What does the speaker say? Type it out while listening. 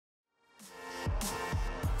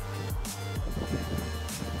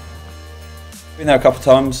Been there a couple of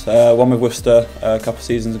times, one with Worcester a couple of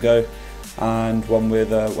seasons ago and one with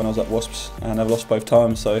when I was at Wasps, and I've lost both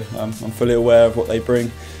times, so I'm fully aware of what they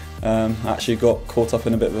bring. I actually got caught up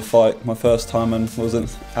in a bit of a fight my first time and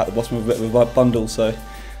wasn't at the bottom of a bit of a bundle, so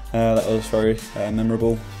that was very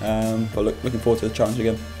memorable, but looking forward to the challenge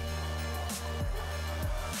again.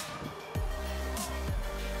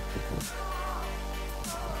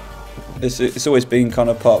 It's always been kind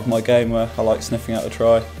of part of my game where I like sniffing out a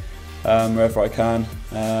try wherever I can.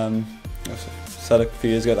 I said a few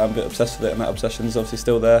years ago that I'm a bit obsessed with it, and that obsession is obviously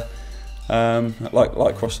still there.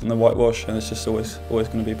 Like crossing the whitewash, and it's just always going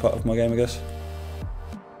to be part of my game, I guess.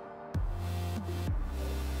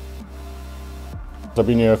 I've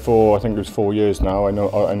been here for, I think it was 4 years now. I know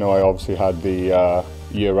I obviously had the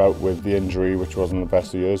year out with the injury, which wasn't the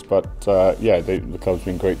best of years, but yeah, the club's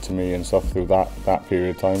been great to me and stuff through that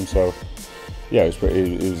period of time. So yeah, it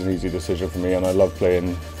was an easy decision for me, and I love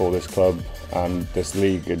playing for this club and this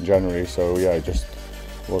league in general. So yeah, it just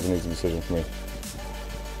was an easy decision for me.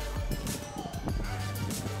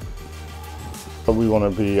 But we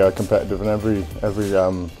want to be competitive in every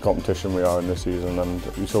competition we are in this season, and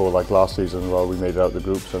we saw like last season as well, we made it out the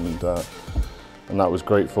groups, and that was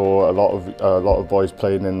great for a lot of boys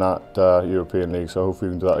playing in that European League. So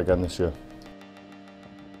hopefully we can do that again this year.